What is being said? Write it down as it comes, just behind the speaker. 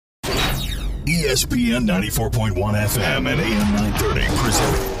ESPN 94.1 FM and AM 930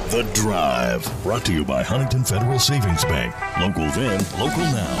 present The Drive. Brought to you by Huntington Federal Savings Bank. Local then, local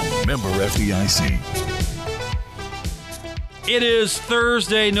now. Member FDIC. It is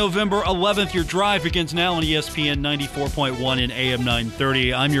Thursday, November 11th. Your Drive begins now on ESPN 94.1 and AM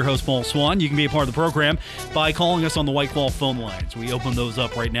 930. I'm your host, Paul Swann. You can be a part of the program by calling us on the White Claw phone lines. We open those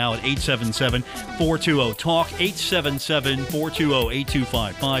up right now at 877-420-TALK,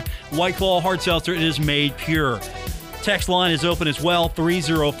 877-420-8255. White Claw Hard Seltzer, it is made pure. Text line is open as well,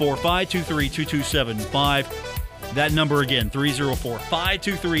 304-523-2275. That number again,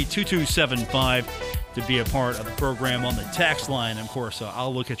 304-523-2275. to be a part of the program on the text line. Of course,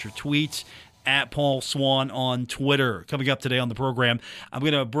 I'll look at your tweets at Paul Swann on Twitter. Coming up today on the program, I'm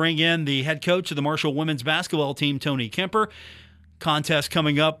going to bring in the head coach of the Marshall women's basketball team, Tony Kemper. Contest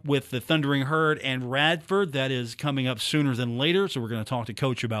coming up with the Thundering Herd and Radford. That is coming up sooner than later, so we're going to talk to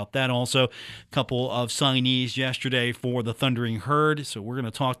Coach about that also. A couple of signees yesterday for the Thundering Herd, so we're going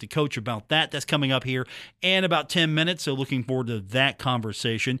to talk to Coach about that. That's coming up here in about 10 minutes, so looking forward to that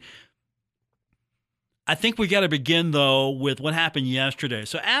conversation. I think we got to begin, though, with what happened yesterday.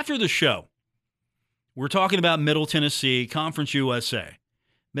 So after the show, we're talking about Middle Tennessee, Conference USA.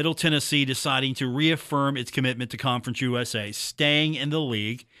 Middle Tennessee deciding to reaffirm its commitment to Conference USA, staying in the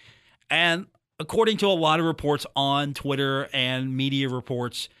league. And according to a lot of reports on Twitter and media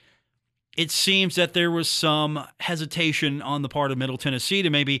reports, it seems that there was some hesitation on the part of Middle Tennessee to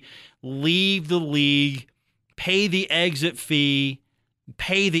maybe leave the league, pay the exit fee,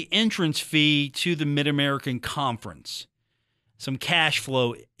 pay the entrance fee to the Mid-American Conference. Some cash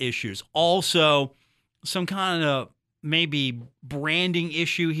flow issues. Also, some kind of maybe branding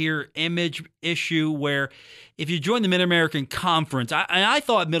issue here, image issue, where if you join the Mid-American Conference, I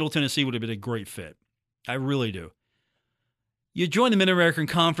thought Middle Tennessee would have been a great fit. I really do. You join the Mid-American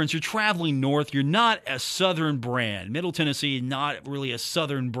Conference, you're traveling north, you're not a Southern brand. Middle Tennessee is not really a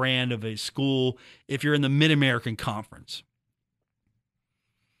Southern brand of a school if you're in the Mid-American Conference.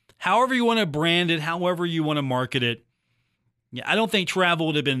 However you want to brand it, however you want to market it, I don't think travel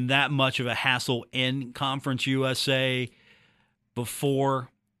would have been that much of a hassle in Conference USA before.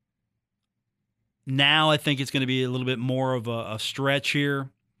 Now I think it's going to be a little bit more of a stretch here,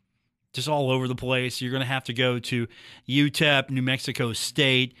 just all over the place. You're going to have to go to UTEP, New Mexico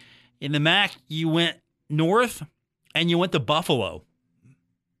State. In the MAC, you went north and you went to Buffalo.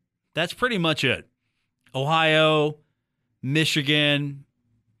 That's pretty much it. Ohio, Michigan,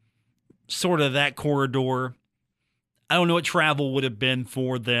 sort of that corridor. I don't know what travel would have been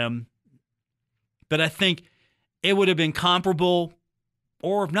for them, but I think it would have been comparable,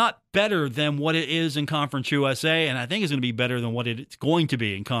 or if not better than what it is in Conference USA, and I think it's going to be better than what it's going to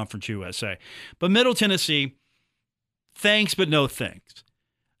be in Conference USA. But Middle Tennessee, thanks but no thanks.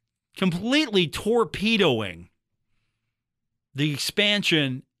 Completely torpedoing the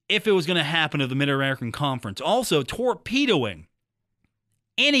expansion if it was going to happen to the Mid-American Conference. Also torpedoing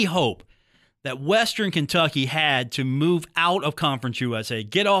any hope that Western Kentucky had to move out of Conference USA,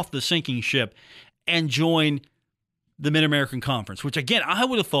 get off the sinking ship, and join the Mid-American Conference, which, again, I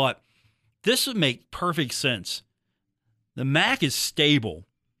would have thought this would make perfect sense. The MAC is stable.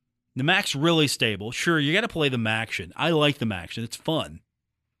 The MAC's really stable. Sure, you got to play the MACtion. I like the MACtion. It's fun.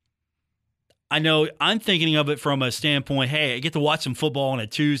 I know I'm thinking of it from a standpoint, hey, I get to watch some football on a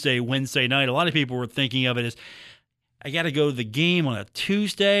Tuesday, Wednesday night. A lot of people were thinking of it as, I got to go to the game on a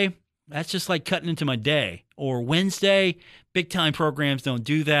Tuesday. That's just like cutting into my day. Or Wednesday, big-time programs don't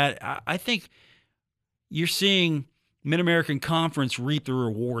do that. I think you're seeing Mid-American Conference reap the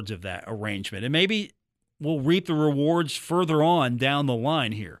rewards of that arrangement. And maybe we'll reap the rewards further on down the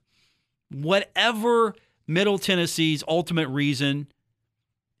line here. Whatever Middle Tennessee's ultimate reason,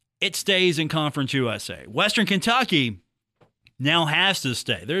 it stays in Conference USA. Western Kentucky now has to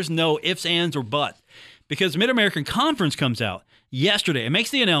stay. There's no ifs, ands, or buts. Because Mid-American Conference comes out yesterday and makes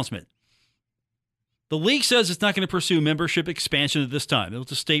the announcement. The league says it's not going to pursue membership expansion at this time. It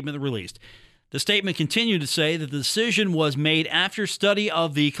was a statement released. The statement continued to say that the decision was made after study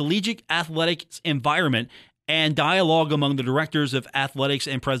of the collegiate athletics environment and dialogue among the directors of athletics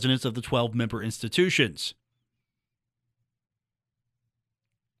and presidents of the 12-member institutions.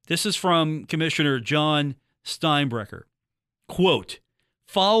 This is from Commissioner John Steinbrecher. Quote,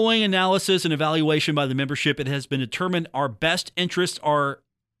 following analysis and evaluation by the membership, it has been determined our best interests are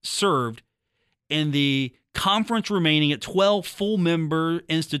served in the conference remaining at 12 full-member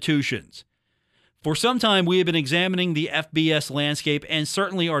institutions. For some time, we have been examining the FBS landscape, and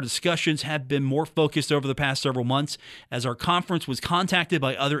certainly our discussions have been more focused over the past several months as our conference was contacted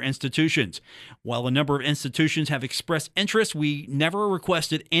by other institutions. While a number of institutions have expressed interest, we never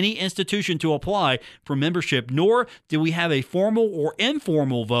requested any institution to apply for membership, nor did we have a formal or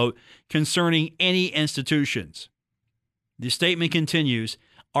informal vote concerning any institutions. The statement continues,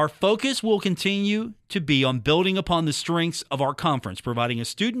 our focus will continue to be on building upon the strengths of our conference, providing a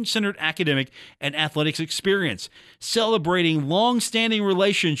student-centered academic and athletics experience, celebrating long-standing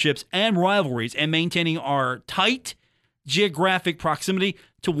relationships and rivalries, and maintaining our tight geographic proximity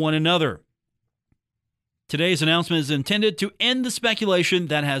to one another. Today's announcement is intended to end the speculation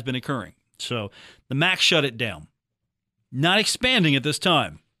that has been occurring. So the MAC shut it down. Not expanding at this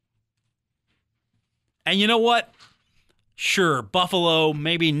time. And you know what? Sure, Buffalo,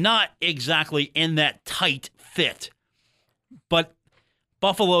 maybe not exactly in that tight fit, but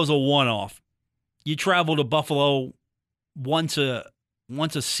Buffalo's a one-off. You travel to Buffalo once a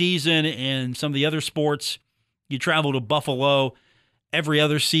season in some of the other sports. You travel to Buffalo every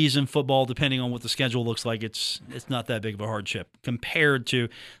other season, football, depending on what the schedule looks like. It's not that big of a hardship compared to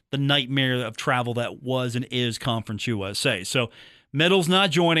the nightmare of travel that was and is Conference USA. So Middle's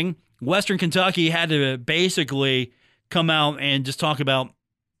not joining. Western Kentucky had to basically come out and just talk about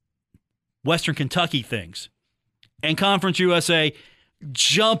Western Kentucky things. And Conference USA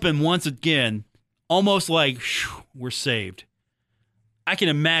jumping once again, almost like, whew, we're saved. I can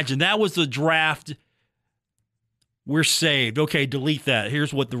imagine. That was the draft. We're saved. Okay, delete that.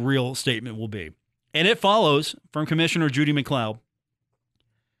 Here's what the real statement will be. And it follows from Commissioner Judy McLeod.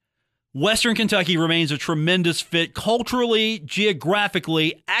 Western Kentucky remains a tremendous fit culturally,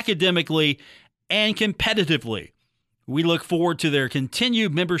 geographically, academically, and competitively. We look forward to their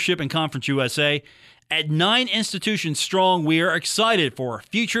continued membership in Conference USA. At 9 institutions strong, we are excited for our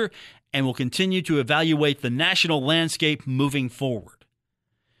future and will continue to evaluate the national landscape moving forward.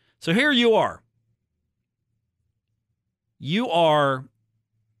 So here you are. You are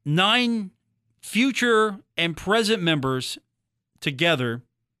 9 future and present members together.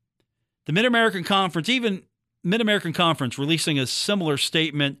 The Mid-American Conference, even Mid-American Conference, releasing a similar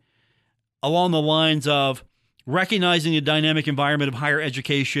statement along the lines of, recognizing the dynamic environment of higher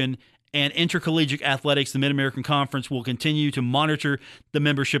education and intercollegiate athletics, the Mid-American Conference will continue to monitor the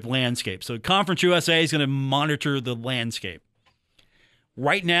membership landscape. So Conference USA is going to monitor the landscape.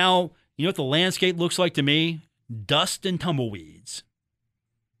 Right now, you know what the landscape looks like to me? Dust and tumbleweeds.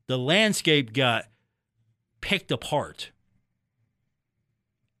 The landscape got picked apart.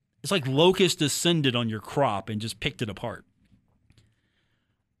 It's like locusts descended on your crop and just picked it apart.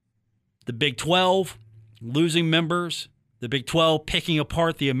 The Big 12 losing members, the Big 12 picking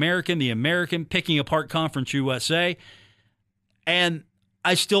apart the American picking apart Conference USA. And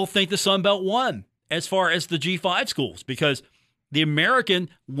I still think the Sun Belt won as far as the G5 schools because the American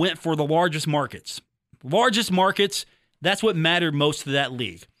went for the largest markets. Largest markets, that's what mattered most to that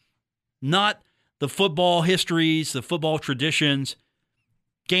league. Not the football histories, the football traditions,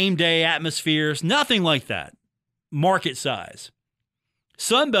 game day atmospheres, nothing like that. Market size.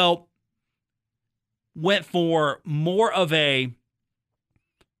 Sun Belt went for more of a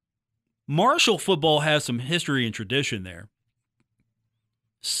Marshall football has some history and tradition there.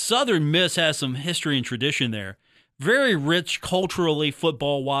 Southern Miss has some history and tradition there. Very rich culturally,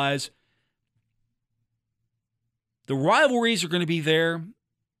 football-wise. The rivalries are going to be there.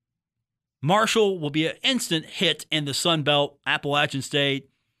 Marshall will be an instant hit in the Sun Belt, Appalachian State,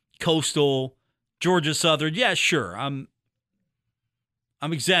 Coastal, Georgia Southern. Yeah, sure.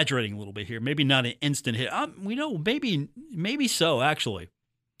 I'm exaggerating a little bit here. Maybe not an instant hit. Maybe so, actually.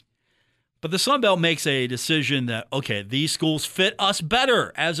 But the Sun Belt makes a decision that, okay, these schools fit us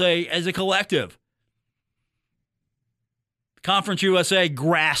better as a collective. Conference USA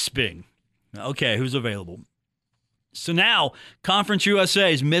grasping. Okay, who's available? So now, Conference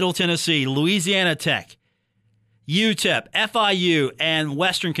USA is Middle Tennessee, Louisiana Tech, UTEP, FIU, and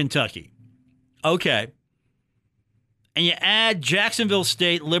Western Kentucky. Okay. And you add Jacksonville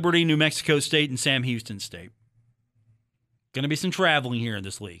State, Liberty, New Mexico State, and Sam Houston State. Going to be some traveling here in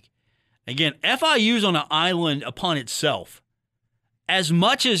this league. Again, FIU's on an island upon itself. As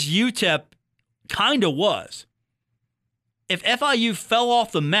much as UTEP kind of was. If FIU fell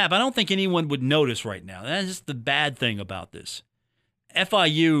off the map, I don't think anyone would notice right now. That's just the bad thing about this.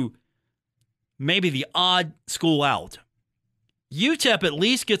 FIU may be the odd school out. UTEP at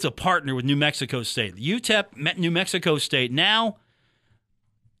least gets a partner with New Mexico State. UTEP met New Mexico State. Now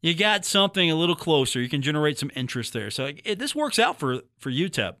you got something a little closer. You can generate some interest there. So this works out for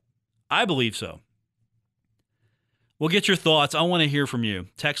UTEP. I believe so. We'll get your thoughts. I want to hear from you.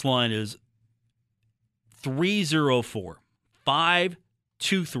 Text line is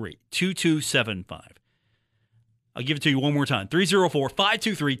 304-523-2275. I'll give it to you one more time.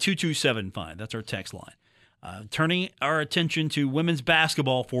 304-523-2275. That's our text line. Turning our attention to women's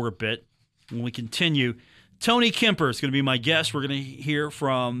basketball for a bit. When we continue, Tony Kemper is going to be my guest. We're going to hear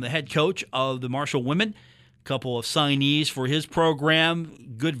from the head coach of the Marshall women, a couple of signees for his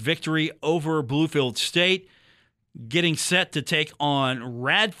program, good victory over Bluefield State, getting set to take on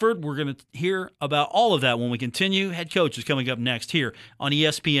Radford. We're going to hear about all of that when we continue. Head coach is coming up next here on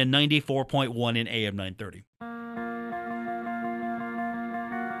ESPN 94.1 and AM 930.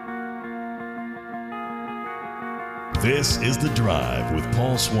 This is The Drive with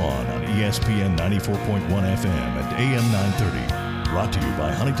Paul Swann on ESPN 94.1 FM and AM 930. Brought to you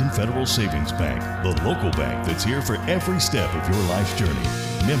by Huntington Federal Savings Bank, the local bank that's here for every step of your life's journey.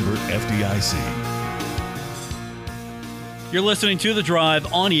 Member FDIC. You're listening to The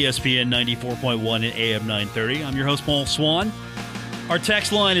Drive on ESPN 94.1 and AM 930. I'm your host, Paul Swann. Our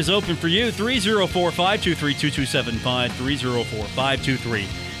text line is open for you, 304-523-2275,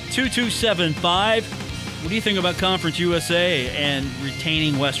 304-523-2275. What do you think about Conference USA and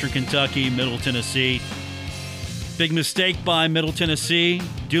retaining Western Kentucky, Middle Tennessee? Big mistake by Middle Tennessee,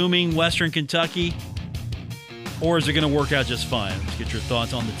 dooming Western Kentucky? Or is it going to work out just fine? Let's get your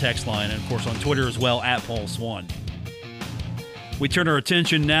thoughts on the text line and, of course, on Twitter as well, at Paul Swann. We turn our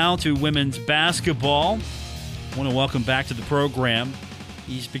attention now to women's basketball. I want to welcome back to the program.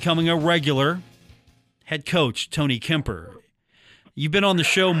 He's becoming a regular, head coach Tony Kemper. You've been on the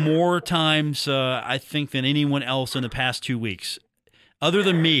show more times, I think, than anyone else in the past 2 weeks. Other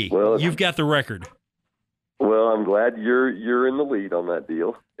than me, you've got the record. Well, I'm glad you're in the lead on that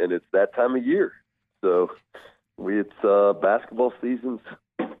deal, and it's that time of year. So it's basketball season's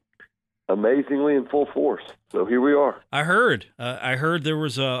amazingly in full force. So here we are. I heard there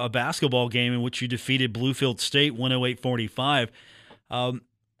was a basketball game in which you defeated Bluefield State 108-45. I'm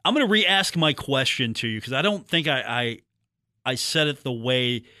going to re-ask my question to you because I don't think I said it the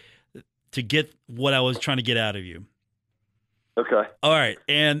way to get what I was trying to get out of you. Okay. All right.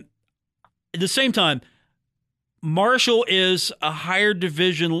 And at the same time, Marshall is a higher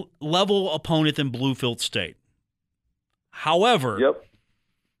division level opponent than Bluefield State. However,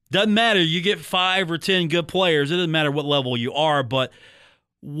 doesn't matter. You get 5 or 10 good players. It doesn't matter what level you are. But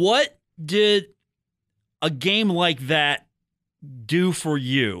what did a game like that do for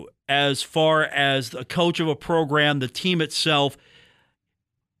you as far as a coach of a program, the team itself?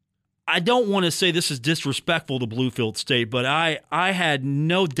 I don't want to say this is disrespectful to Bluefield State, but I had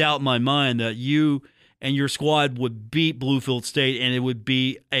no doubt in my mind that you and your squad would beat Bluefield State, and it would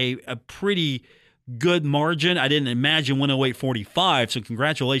be a pretty good margin. I didn't imagine 108-45, so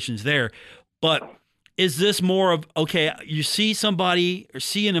congratulations there. But is this more of, okay, you see somebody or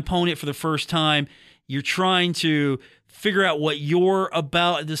see an opponent for the first time, you're trying to figure out what you're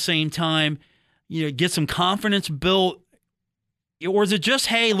about at the same time, get some confidence built? Or is it just,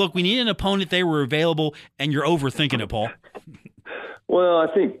 hey, look, we need an opponent, they were available, and you're overthinking it, Paul? Well, I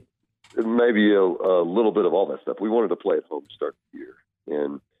think maybe a little bit of all that stuff. We wanted to play at home to start the year.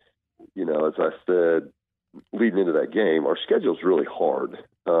 And, as I said, leading into that game, our schedule's really hard.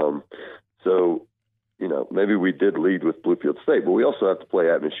 So, maybe we did lead with Bluefield State, but we also have to play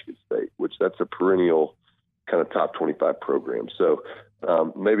at Michigan State, which that's a perennial kind of top 25 program. So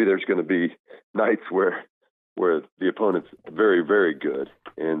maybe there's going to be nights where the opponent's very, very good.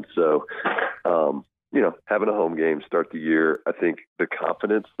 And so, having a home game start the year, I think the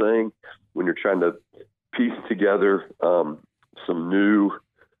confidence thing, when you're trying to piece together some new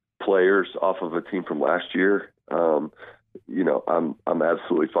players off of a team from last year, I'm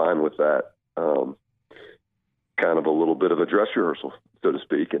absolutely fine with that. Kind of a little bit of a dress rehearsal, so to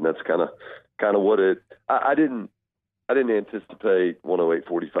speak. And that's kind of what I didn't anticipate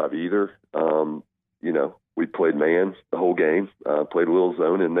 108-45 either. We played man the whole game, played a little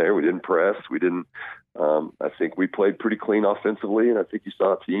zone in there. We didn't press. We didn't, I think we played pretty clean offensively. And I think you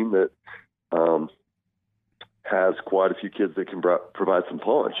saw a team that has quite a few kids that can provide some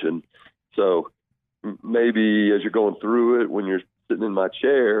punch. And so maybe as you're going through it, when you're sitting in my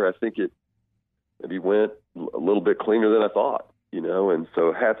chair, I think it maybe went a little bit cleaner than I thought. And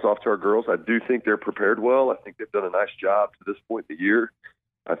so hats off to our girls. I do think they're prepared well. I think they've done a nice job to this point in the year.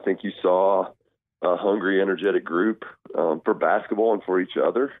 I think you saw a hungry, energetic group for basketball and for each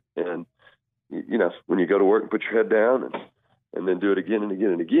other. And, when you go to work and put your head down and then do it again and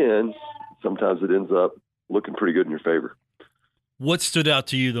again and again, sometimes it ends up looking pretty good in your favor. What stood out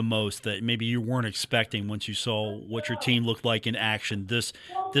to you the most that maybe you weren't expecting once you saw what your team looked like in action, this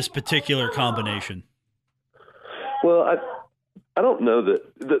particular combination? Well, I don't know that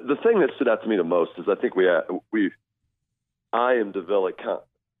the thing that stood out to me the most is I think I am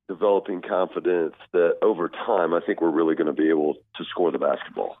developing confidence that over time, I think we're really going to be able to score the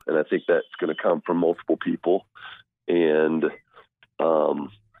basketball. And I think that's going to come from multiple people. And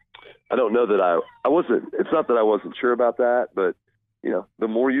I don't know that I wasn't, it's not that I wasn't sure about that, but, the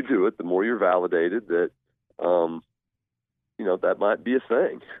more you do it, the more you're validated that, that might be a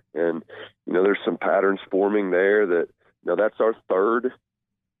thing. And, there's some patterns forming there that, that's our third,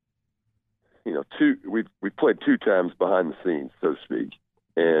 we've played 2 times behind the scenes, so to speak.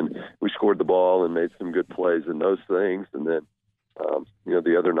 And we scored the ball and made some good plays in those things. And then,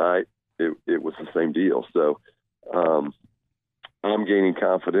 the other night it was the same deal. So I'm gaining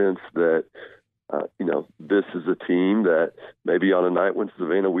confidence that, this is a team that maybe on a night when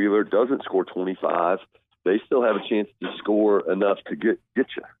Savannah Wheeler doesn't score 25, they still have a chance to score enough to get you.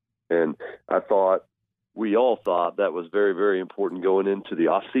 And we all thought that was very, very important going into the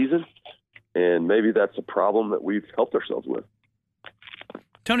off season. And maybe that's a problem that we've helped ourselves with.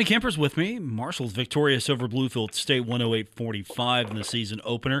 Tony Kemper's with me. Marshall's victorious over Bluefield State 108-45 in the season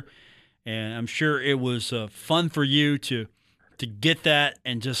opener. And I'm sure it was fun for you to get that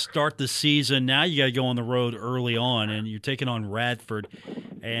and just start the season. Now you got to go on the road early on, and you're taking on Radford.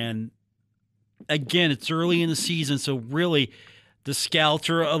 And, again, it's early in the season, so really the scouts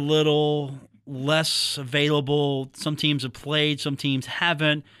are a little less available. Some teams have played, some teams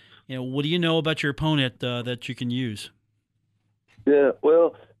haven't. What do you know about your opponent that you can use? Yeah,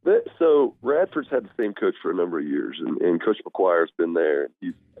 well, so Radford's had the same coach for a number of years, and Coach McGuire's been there.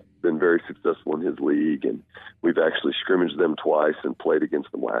 He's been very successful in his league, and we've actually scrimmaged them twice and played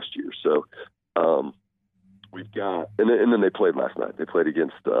against them last year. So we've got – and then they played last night. They played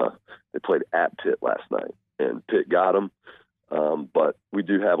at Pitt last night, and Pitt got them. But we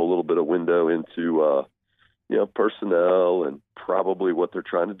do have a little bit of window into personnel and probably what they're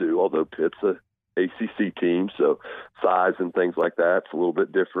trying to do, although Pitt's a ACC team, so size and things like that's a little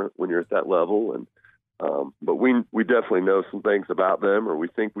bit different when you're at that level. And but we definitely know some things about them, or we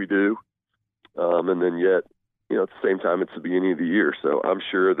think we do. And then yet, at the same time, it's the beginning of the year, so I'm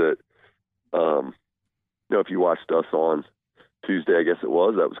sure that if you watched us on Tuesday, I guess it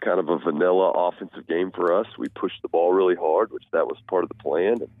was, that was kind of a vanilla offensive game for us. We pushed the ball really hard, which that was part of the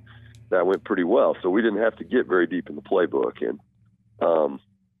plan, and that went pretty well. So we didn't have to get very deep in the playbook, and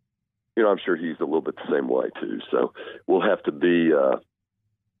I'm sure he's a little bit the same way too. So we'll have to be on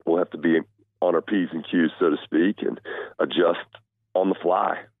our P's and Q's, so to speak, and adjust on the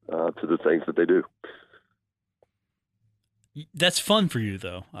fly to the things that they do. That's fun for you,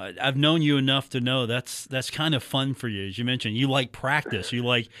 though. I've known you enough to know that's kind of fun for you. As you mentioned, you like practice. You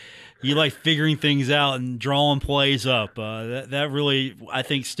like figuring things out and drawing plays up. That really, I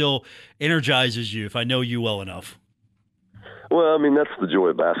think, still energizes you if I know you well enough. Well, I mean, that's the joy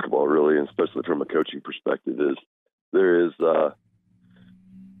of basketball, really, and especially from a coaching perspective, is there's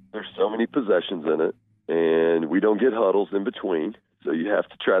so many possessions in it, and we don't get huddles in between, so you have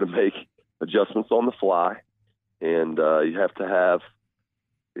to try to make adjustments on the fly, and you have to have,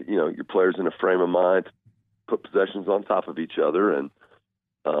 your players in a frame of mind to put possessions on top of each other, and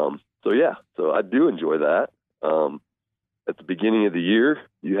so I do enjoy that. At the beginning of the year,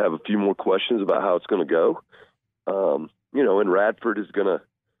 you have a few more questions about how it's going to go. And Radford's going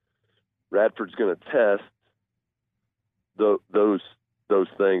to test those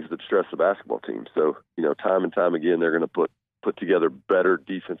things that stress the basketball team. So, time and time again, they're going to put together better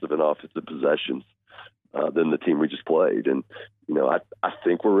defensive and offensive possessions than the team we just played. And, I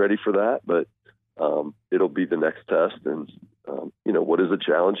think we're ready for that, but it'll be the next test. And, what is a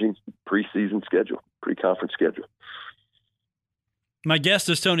challenging preseason schedule, pre-conference schedule. My guest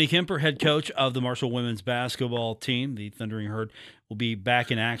is Tony Kemper, head coach of the Marshall women's basketball team. The Thundering Herd will be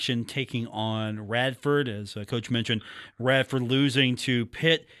back in action taking on Radford. As Coach mentioned, Radford losing to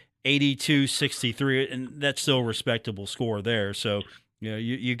Pitt 82-63, and that's still a respectable score there. So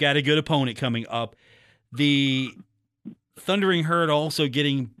you got a good opponent coming up. The Thundering Herd also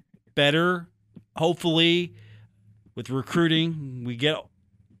getting better, hopefully, with recruiting. We get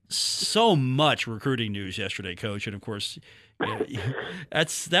so much recruiting news yesterday, Coach, and of course –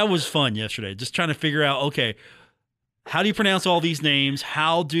 that was fun yesterday. Just trying to figure out, okay, how do you pronounce all these names?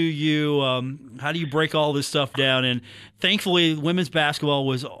 How do you break all this stuff down? And thankfully, women's basketball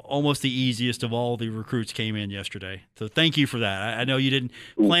was almost the easiest of all the recruits came in yesterday. So thank you for that. I know you didn't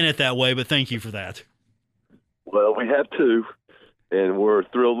plan it that way, but thank you for that. Well, we have 2, and we're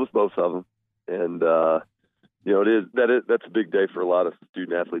thrilled with both of them. And that's a big day for a lot of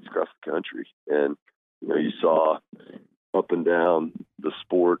student athletes across the country. And you saw up and down the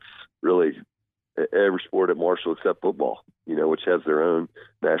sports, really every sport at Marshall except football, which has their own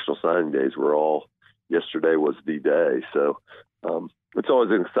national signing days. Yesterday was the day. So it's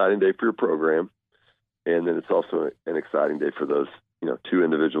always an exciting day for your program. And then it's also an exciting day for those, two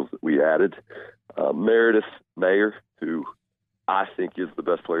individuals that we added. Meredith Mayer, who I think is the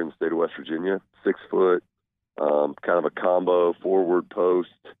best player in the state of West Virginia, 6 foot, kind of a combo forward post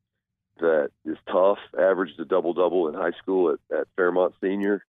that is tough, averaged a double-double in high school at Fairmont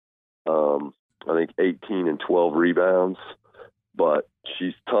Senior. I think 18 and 12 rebounds, but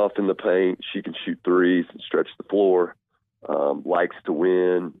she's tough in the paint. She can shoot threes and stretch the floor, likes to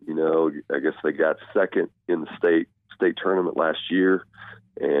win. I guess they got second in the state tournament last year.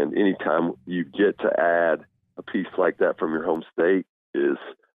 And anytime you get to add a piece like that from your home state is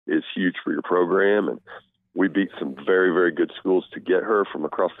huge for your program. And we beat some very, very good schools to get her from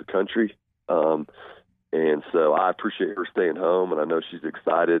across the country. And so I appreciate her staying home, and I know she's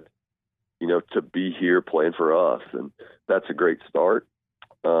excited, to be here playing for us. And that's a great start.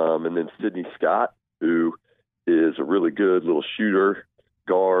 And then Sydney Scott, who is a really good little shooter,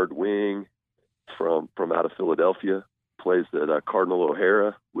 guard, wing from out of Philadelphia, plays at Cardinal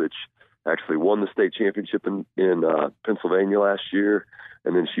O'Hara, which actually won the state championship in Pennsylvania last year.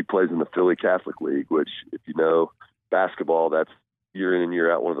 And then she plays in the Philly Catholic League, which, if you know basketball, that's year in and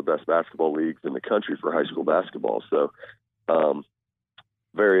year out one of the best basketball leagues in the country for high school basketball. So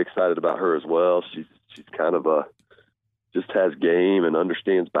very excited about her as well. She's kind of just has game and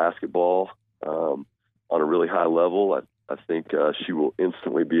understands basketball on a really high level. I think she will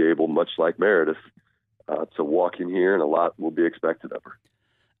instantly be able, much like Meredith, to walk in here, and a lot will be expected of her.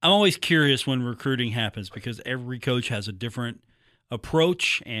 I'm always curious when recruiting happens because every coach has a different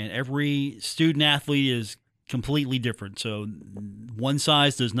approach and every student athlete is completely different. So one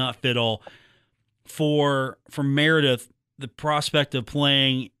size does not fit all. For Meredith, the prospect of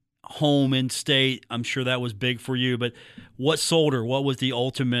playing home in state, I'm sure that was big for you, but what sold her? What was the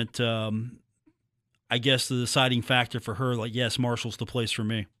ultimate, I guess, the deciding factor for her? Like, yes, Marshall's the place for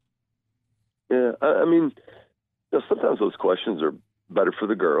me. Yeah, I mean, sometimes those questions are better for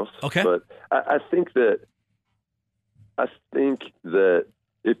the girls. Okay. But I think that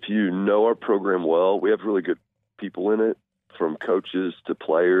if you know our program well, we have really good people in it, from coaches to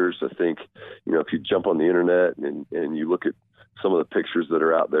players. I think, if you jump on the internet and you look at some of the pictures that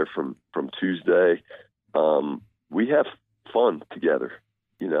are out there from Tuesday, we have fun together,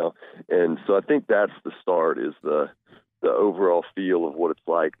 and so I think that's the start, is the overall feel of what it's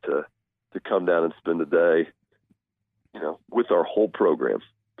like to come down and spend a day, with our whole program.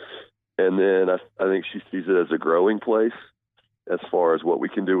 And then I think she sees it as a growing place as far as what we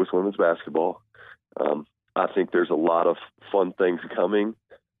can do with women's basketball. I think there's a lot of fun things coming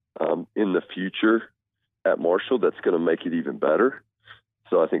in the future at Marshall that's going to make it even better.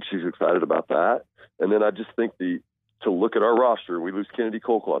 So I think she's excited about that. And then I just think to look at our roster, we lose Kennedy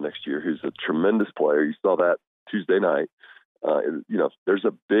Colclaw next year, who's a tremendous player. You saw that Tuesday night. There's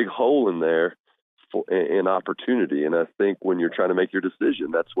a big hole in there in opportunity. And I think when you're trying to make your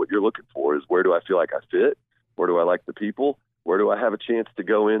decision, that's what you're looking for, is where do I feel like I fit? Where do I like the people? Where do I have a chance to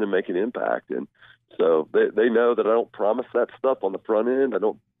go in and make an impact? And so they know that I don't promise that stuff on the front end. I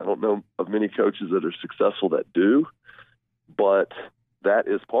don't know of many coaches that are successful that do, but that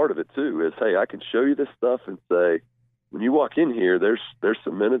is part of it too, is, hey, I can show you this stuff and say, when you walk in here, there's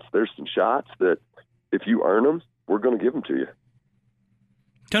some minutes, there's some shots that if you earn them, we're going to give them to you.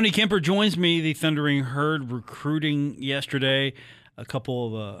 Tony Kemper joins me, the Thundering Herd, recruiting yesterday a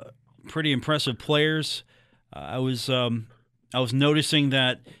couple of pretty impressive players. I was noticing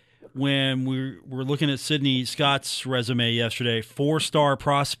that when we were looking at Sydney Scott's resume yesterday, 4-star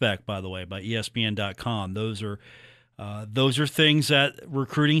prospect, by the way, by ESPN.com. Those are things that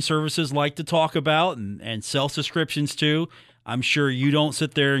recruiting services like to talk about, and self-descriptions too. I'm sure you don't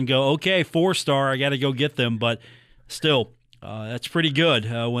sit there and go, okay, 4-star, I got to go get them, but still, that's pretty good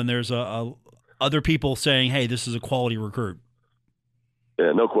when there's other people saying, hey, this is a quality recruit.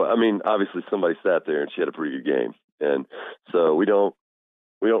 Yeah, no question. I mean, obviously somebody sat there and she had a pretty good game. And so we don't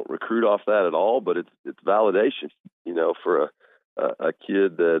recruit off that at all, but it's validation, for a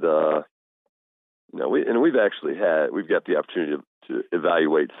kid that, we've got the opportunity to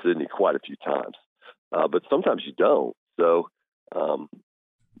evaluate Sydney quite a few times, but sometimes you don't. So,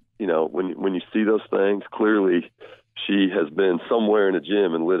 when you see those things, clearly she has been somewhere in a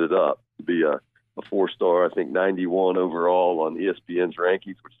gym and lit it up to be a 4-star, I think 91 overall on ESPN's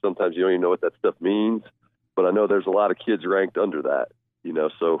rankings, which sometimes you don't even know what that stuff means. But I know there's a lot of kids ranked under that,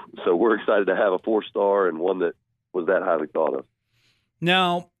 so we're excited to have a 4-star and one that was that highly thought of.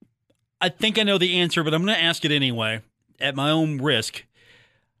 Now, I think I know the answer, but I'm going to ask it anyway at my own risk.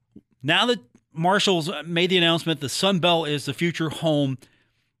 Now that Marshall's made the announcement the Sun Belt is the future home.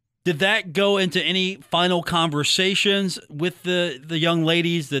 Did that go into any final conversations with the young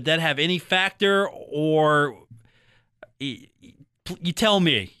ladies? Did that have any factor, or you tell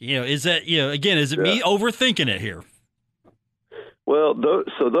me? Is that again? Is it me overthinking it here? Well,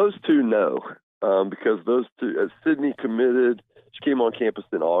 those two know because those two, Sydney committed. She came on campus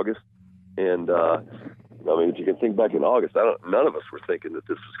in August, and if you can think back in August, none of us were thinking that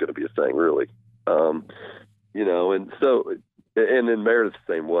this was going to be a thing, really. And so. And then Meredith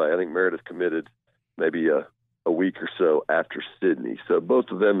the same way. I think Meredith committed maybe a week or so after Sydney. So both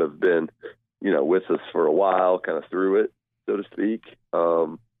of them have been, with us for a while, kind of through it, so to speak.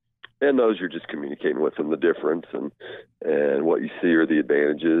 And those you're just communicating with them the difference and what you see are the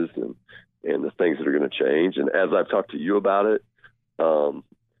advantages and the things that are going to change. And as I've talked to you about it, some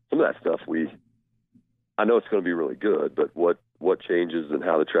of that stuff I know it's going to be really good, but what changes and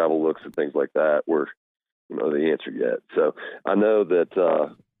how the travel looks and things like that the answer yet. So I know that,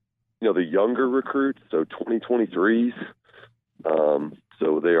 the younger recruits, so 2023s,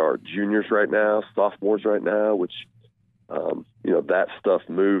 so they are juniors right now, sophomores right now, which, that stuff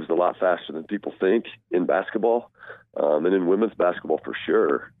moves a lot faster than people think in basketball. And in women's basketball for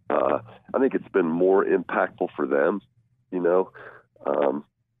sure. I think it's been more impactful for them,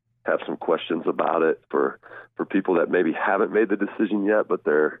 have some questions about it for people that maybe haven't made the decision yet, but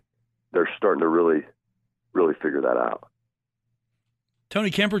they're starting to really figure that out. Tony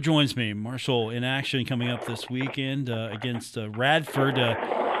Kemper joins me. Marshall in action coming up this weekend against Radford.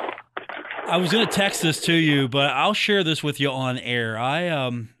 I was going to text this to you, but I'll share this with you on air. I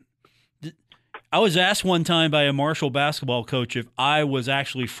was asked one time by a Marshall basketball coach if I was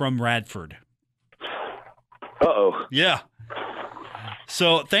actually from Radford. Uh-oh. Yeah.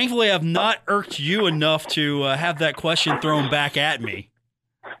 So thankfully I've not irked you enough to have that question thrown back at me.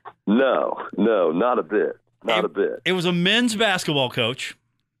 No, not a bit. Not a bit. It was a men's basketball coach.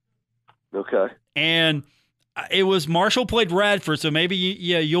 Okay. And it was Marshall played Radford, so maybe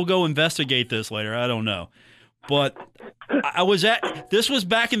you'll go investigate this later. I don't know. But this was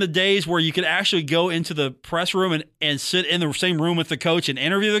back in the days where you could actually go into the press room and sit in the same room with the coach and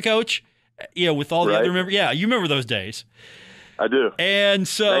interview the coach, with all the other members. Yeah, you remember those days. I do. And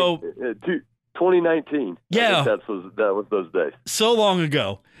so 2019. Yeah. That was those days. So long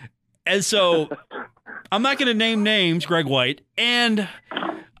ago. And so I'm not going to name names, Greg White. And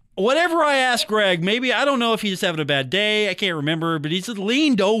whatever I asked Greg, maybe I don't know if he's just having a bad day. I can't remember, but he's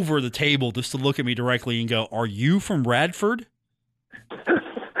leaned over the table just to look at me directly and go, "Are you from Radford?"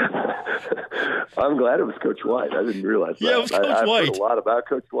 I'm glad it was Coach White. I didn't realize that. Yeah, it was Coach White. I've heard a lot about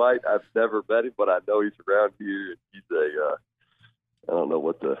Coach White. I've never met him, but I know he's around here. He's I don't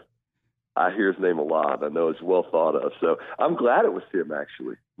know I hear his name a lot. I know it's well thought of. So I'm glad it was him,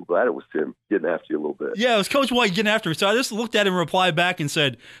 actually. I'm glad it was him getting after you a little bit. Yeah, it was Coach White getting after me. So I just looked at him and replied back and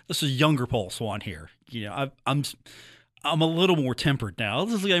said, "This is younger Paul Swan here. I'm a little more tempered now."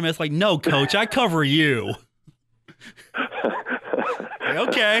 This is like, "No, Coach, I cover you."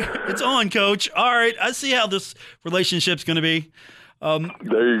 Okay, it's on, Coach. All right, I see how this relationship's going to be.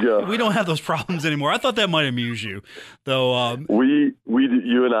 There you go. We don't have those problems anymore. I thought that might amuse you, though.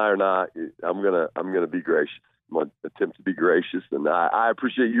 You and I are not. I'm gonna be gracious. I'm gonna attempt to be gracious, and I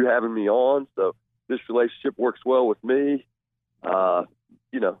appreciate you having me on. So this relationship works well with me. As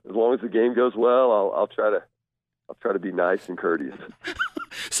long as the game goes well, I'll try to be nice and courteous.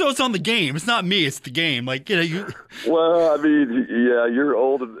 So it's on the game. It's not me. It's the game. You. Well, you're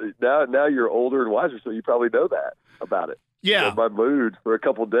old now. Now you're older and wiser, so you probably know that about it. Yeah. So my mood for a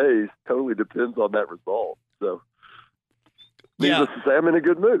couple of days totally depends on that result. So. Needless to say, I'm in a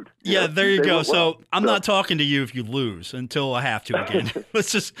good mood. Yeah, there you go. So I'm not talking to you if you lose until I have to again.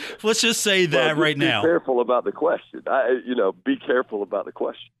 let's just say that right now. Be careful about the question. Be careful about the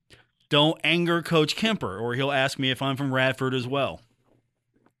question. Don't anger Coach Kemper, or he'll ask me if I'm from Radford as well.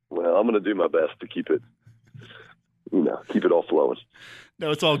 Well, I'm going to do my best to keep it all flowing. No,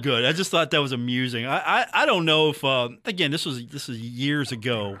 it's all good. I just thought that was amusing. I don't know if again this was years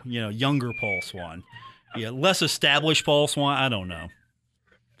ago. Younger Paul Swan. Yeah, less established Paul Swan. I don't know.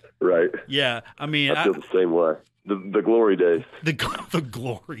 Right. Yeah, I feel the same way. The glory days. The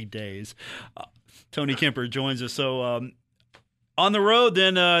glory days. Tony Kemper joins us. So on the road,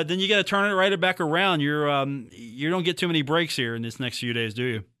 then you got to turn it right back around. You don't get too many breaks here in this next few days, do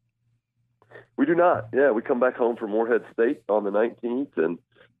you? We do not. Yeah, we come back home from Morehead State on the 19th, and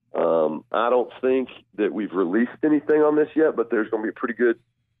I don't think that we've released anything on this yet, but there's going to be a pretty good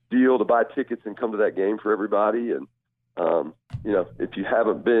deal to buy tickets and come to that game for everybody. And, if you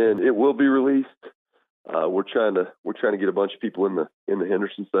haven't been, it will be released. we're trying to get a bunch of people in the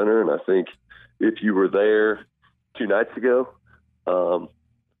Henderson Center, and I think if you were there 2 nights ago,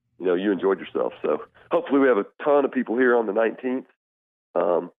 you enjoyed yourself. So hopefully we have a ton of people here on the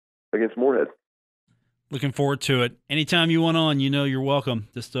 19th against Moorhead. Looking forward to it. Anytime you want on, you're welcome.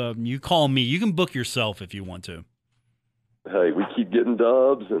 Just you call me. You can book yourself if you want to. Hey, we keep getting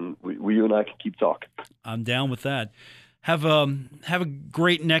dubs, and you and I can keep talking. I'm down with that. Have a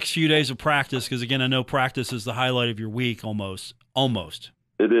great next few days of practice, because again, I know practice is the highlight of your week almost.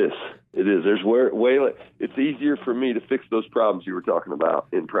 It is. There's it's easier for me to fix those problems you were talking about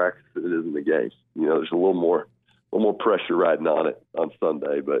in practice than it is in the games. There's a little more pressure riding on it on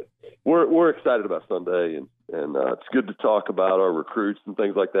Sunday, but we're excited about Sunday, and it's good to talk about our recruits and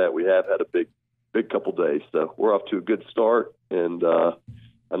things like that. We have had a big couple days, so we're off to a good start, and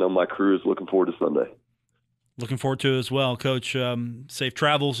I know my crew is looking forward to Sunday. Looking forward to it as well, Coach. Safe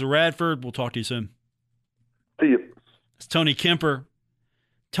travels to Radford. We'll talk to you soon. See you. It's Tony Kemper.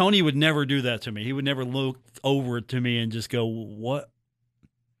 Tony would never do that to me. He would never look over to me and just go, "What?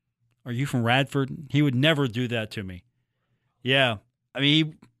 Are you from Radford?" He would never do that to me. Yeah. I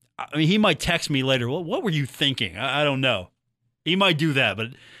mean, he might text me later. Well, what were you thinking? I don't know. He might do that, but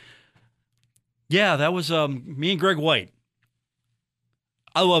yeah, that was me and Greg White.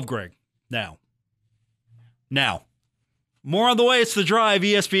 I love Greg. Now, more on the way. It's The Drive,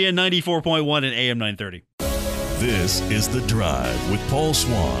 ESPN 94.1 and AM 930. This is The Drive with Paul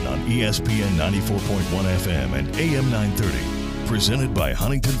Swann on ESPN 94.1 FM and AM 930. Presented by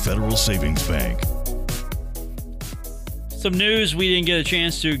Huntington Federal Savings Bank. Some news we didn't get a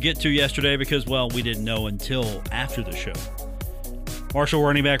chance to get to yesterday because, well, we didn't know until after the show. Marshall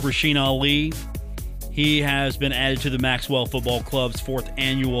running back Rasheen Ali, he has been added to the Maxwell Football Club's 4th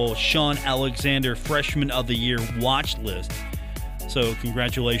annual Sean Alexander Freshman of the Year watch list. So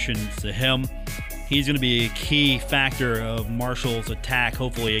congratulations to him. He's going to be a key factor of Marshall's attack,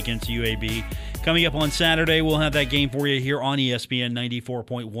 hopefully, against UAB. Coming up on Saturday, we'll have that game for you here on ESPN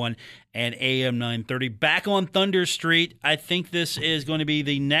 94.1 and AM 930. Back on Thunder Street. I think this is going to be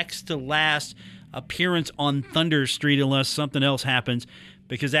the next to last appearance on Thunder Street unless something else happens,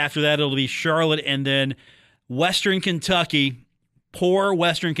 because after that it'll be Charlotte and then Western Kentucky, poor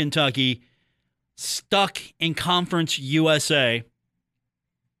Western Kentucky, stuck in Conference USA.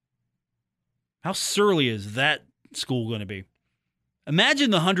 How surly is that school going to be?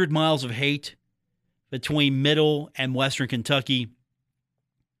 Imagine the 100 miles of hate between Middle and Western Kentucky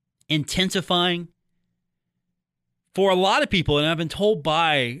intensifying. For a lot of people, and I've been told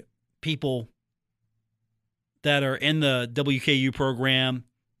by people that are in the WKU program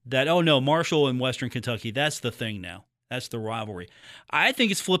that, oh no, Marshall and Western Kentucky, that's the thing now. That's the rivalry. I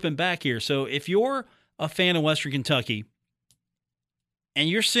think it's flipping back here. So if you're a fan of Western Kentucky and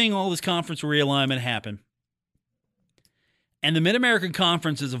you're seeing all this conference realignment happen, and the Mid-American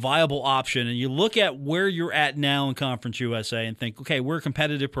Conference is a viable option, and you look at where you're at now in Conference USA and think, okay, we're a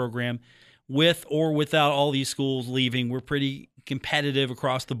competitive program with or without all these schools leaving. We're pretty competitive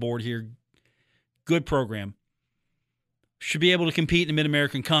across the board here. Good program. Should be able to compete in the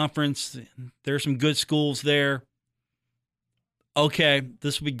Mid-American Conference. There's some good schools there. Okay,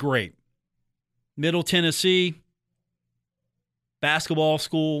 this would be great. Middle Tennessee, basketball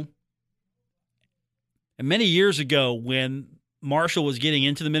school. And many years ago, when Marshall was getting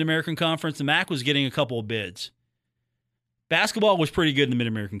into the Mid-American Conference, the MAC was getting a couple of bids. Basketball was pretty good in the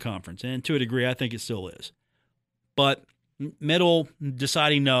Mid-American Conference, and to a degree, I think it still is. But Middle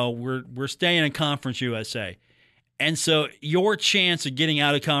deciding, no, we're staying in Conference USA. And so your chance of getting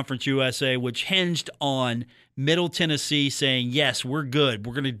out of Conference USA, which hinged on Middle Tennessee saying, yes, we're good,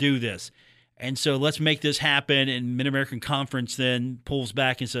 we're going to do this. And so let's make this happen, and Mid-American Conference then pulls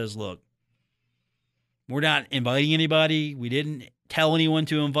back and says, look, we're not inviting anybody. We didn't tell anyone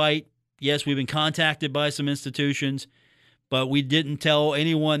to invite. Yes, we've been contacted by some institutions, but we didn't tell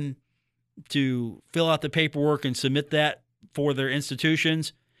anyone to fill out the paperwork and submit that for their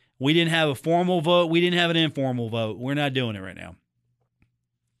institutions. We didn't have a formal vote. We didn't have an informal vote. We're not doing it right now.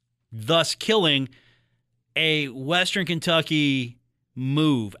 Thus killing a Western Kentucky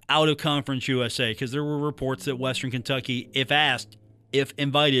move out of Conference USA, because there were reports that Western Kentucky, if asked, if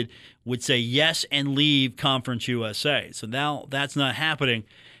invited, would say yes and leave Conference USA. So now that's not happening,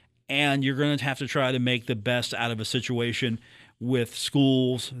 and you're going to have to try to make the best out of a situation with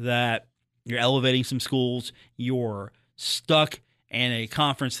schools that you're elevating some schools. You're stuck in a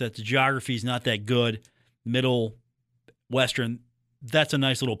conference that the geography is not that good. Middle, Western, that's a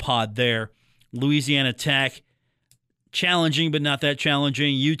nice little pod there. Louisiana Tech, challenging but not that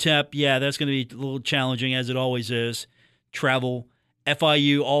challenging. UTEP, yeah, that's going to be a little challenging as it always is. Travel.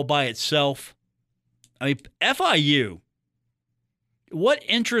 FIU all by itself. I mean, FIU, what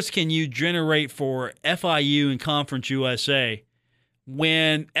interest can you generate for FIU and Conference USA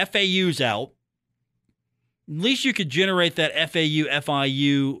when FAU's out? At least you could generate that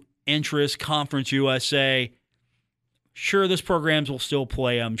FAU interest, Conference USA. Sure, this programs will still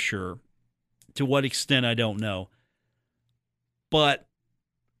play, I'm sure. To what extent, I don't know. But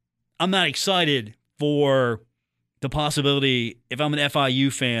I'm not excited for the possibility, if I'm an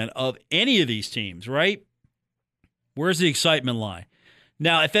FIU fan, of any of these teams, right? Where's the excitement lie?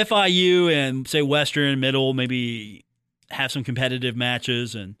 Now, if FIU and, say, Western, Middle, maybe have some competitive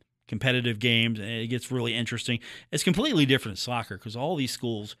matches and competitive games, and it gets really interesting, it's completely different in soccer because all these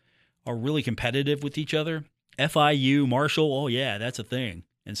schools are really competitive with each other. FIU, Marshall, oh, yeah, that's a thing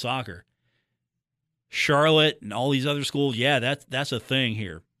in soccer. Charlotte and all these other schools, yeah, that's a thing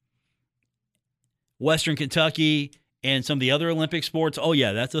here. Western Kentucky and some of the other Olympic sports, oh,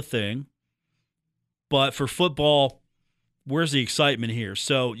 yeah, that's a thing. But for football, where's the excitement here?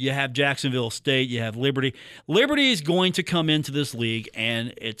 So you have Jacksonville State, you have Liberty. Liberty is going to come into this league,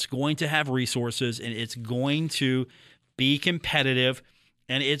 and it's going to have resources, and it's going to be competitive,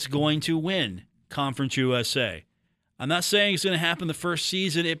 and it's going to win Conference USA. I'm not saying it's going to happen the first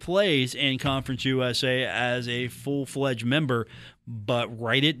season it plays in Conference USA as a full-fledged member, but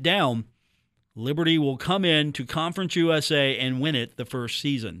write it down. Liberty will come in to Conference USA and win it the first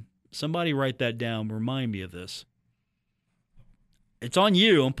season. Somebody write that down. Remind me of this. It's on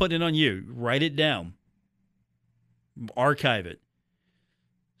you. I'm putting it on you. Write it down. Archive it.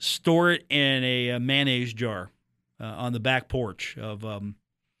 Store it in a mayonnaise jar on the back porch of.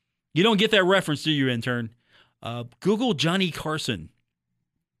 You don't get that reference, do you, intern? Google Johnny Carson.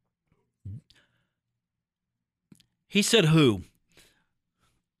 He said who?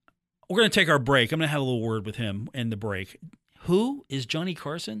 We're going to take our break. I'm going to have a little word with him in the break. Who is Johnny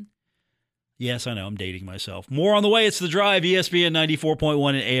Carson? Yes, I know. I'm dating myself. More on the way. It's The Drive, ESPN 94.1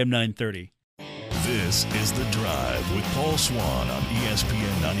 and AM 930. This is The Drive with Paul Swan on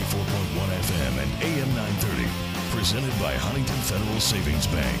ESPN 94.1 FM and AM 930. Presented by Huntington Federal Savings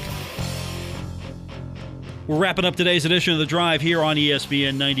Bank. We're wrapping up today's edition of The Drive here on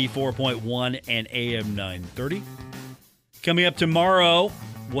ESPN 94.1 and AM 930. Coming up tomorrow,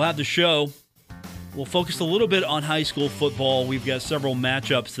 we'll have the show. We'll focus a little bit on high school football. We've got several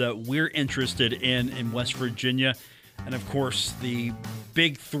matchups that we're interested in West Virginia. And, of course, the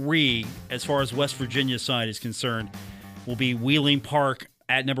big three, as far as West Virginia's side is concerned, will be Wheeling Park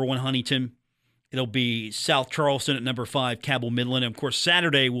at number 1 Huntington. It'll be South Charleston at number 5 Cabell Midland. And, of course,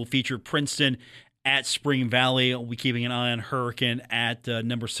 Saturday will feature Princeton at Spring Valley. We'll be keeping an eye on Hurricane at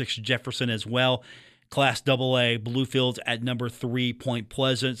number 6 Jefferson as well. Class AA, Bluefields at number 3, Point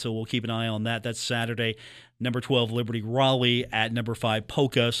Pleasant, so we'll keep an eye on that. That's Saturday. Number 12, Liberty Raleigh at number 5,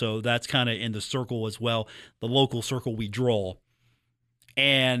 Polka, so that's kind of in the circle as well, the local circle we draw.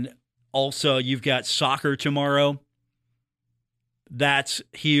 And also, you've got soccer tomorrow. That's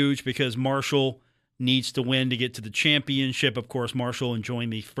huge because Marshall needs to win to get to the championship. Of course, Marshall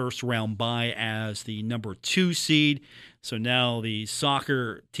enjoying the first round bye as the number 2 seed. So now the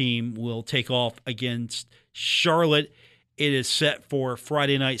soccer team will take off against Charlotte. It is set for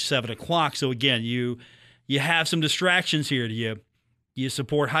Friday night, 7 o'clock. So again, you have some distractions here. Do you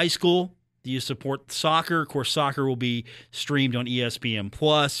support high school? Do you support soccer? Of course, soccer will be streamed on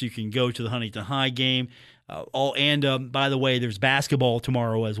ESPN+. You can go to the Huntington High game. By the way, there's basketball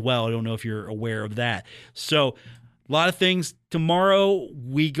tomorrow as well. I don't know if you're aware of that. So a lot of things tomorrow.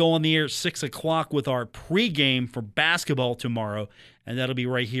 We go on the air at 6 o'clock with our pregame for basketball tomorrow, and that'll be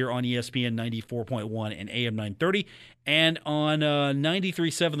right here on ESPN 94.1 and AM 930 and on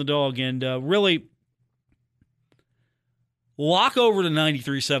 93.7 The Dog. And really lock over to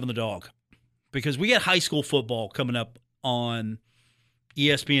 93.7 The Dog because we got high school football coming up on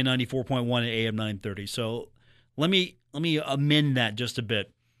ESPN 94.1 and AM 930. So let me amend that just a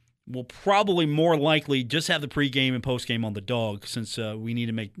bit. We'll probably more likely just have the pregame and postgame on the Dog since we need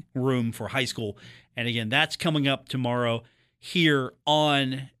to make room for high school. And again, that's coming up tomorrow here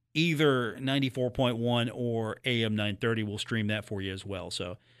on either 94.1 or AM 930. We'll stream that for you as well.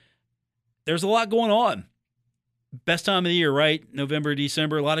 So there's a lot going on. Best time of the year, right? November,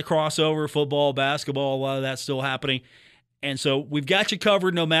 December, a lot of crossover, football, basketball, a lot of that's still happening. And so we've got you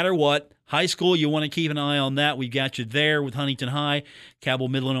covered no matter what. High school, you want to keep an eye on that. We've got you there with Huntington High, Cabell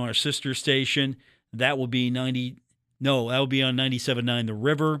Midland on our sister station. That will be on 97.9 The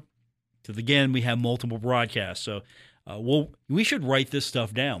River. Because again, we have multiple broadcasts. So we should write this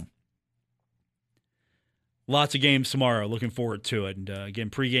stuff down. lots of games tomorrow. Looking forward to it. And again,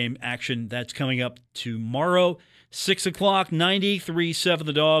 pregame action, that's coming up tomorrow. 6 o'clock, 93.7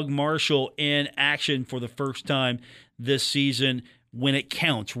 The Dog. Marshall in action for the first time this season when it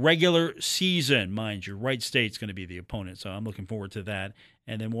counts. Regular season, mind you. Wright State's going to be the opponent, so I'm looking forward to that.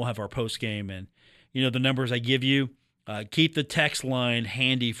 And then we'll have our postgame. And, the numbers I give you, keep the text line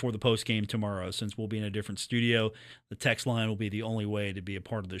handy for the postgame tomorrow. Since we'll be in a different studio, the text line will be the only way to be a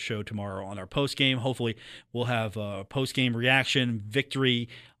part of the show tomorrow on our postgame. Hopefully, we'll have a postgame reaction, victory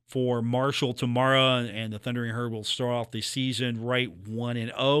for Marshall tomorrow, and the Thundering Herd will start off the season right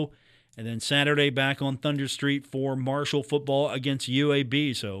 1-0. And then Saturday back on Thunder Street for Marshall football against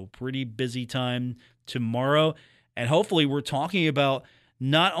UAB. So pretty busy time tomorrow. And hopefully we're talking about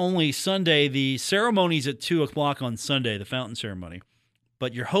not only Sunday, the ceremony's at 2 o'clock on Sunday, the fountain ceremony,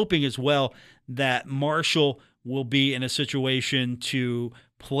 but you're hoping as well that Marshall will be in a situation to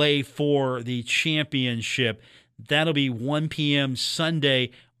play for the championship. That'll be 1 p.m.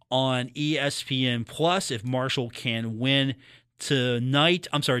 Sunday on ESPN Plus if Marshall can win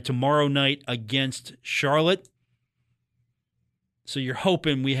tomorrow night against Charlotte. So you're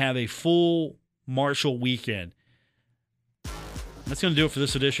hoping we have a full Marshall weekend. That's going to do it for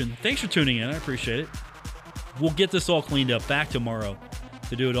this edition. Thanks for tuning in. I appreciate it. We'll get this all cleaned up back tomorrow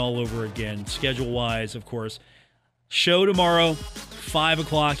to do it all over again, schedule-wise, of course. Show tomorrow, 5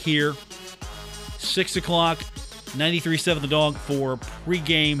 o'clock here, 6 o'clock, 93.7 The Dog for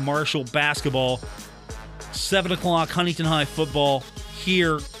pregame Marshall basketball. 7 o'clock, Huntington High football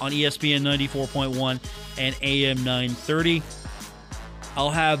here on ESPN 94.1 and AM 930. I'll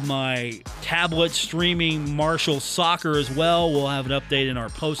have my tablet streaming Marshall soccer as well. We'll have an update in our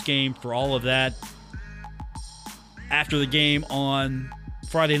postgame for all of that. After the game on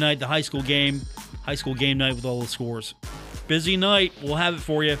Friday night, the high school game night with all the scores. Busy night. We'll have it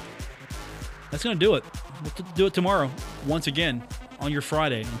for you. That's going to do it. We'll do it tomorrow, once again, on your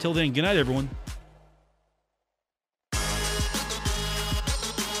Friday. Until then, good night, everyone.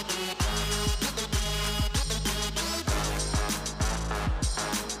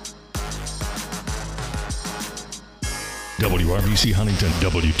 WRBC Huntington,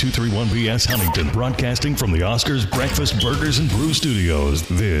 W231BS Huntington, broadcasting from the Oscars Breakfast Burgers and Brew Studios.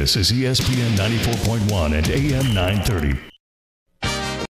 This is ESPN 94.1 and AM 930.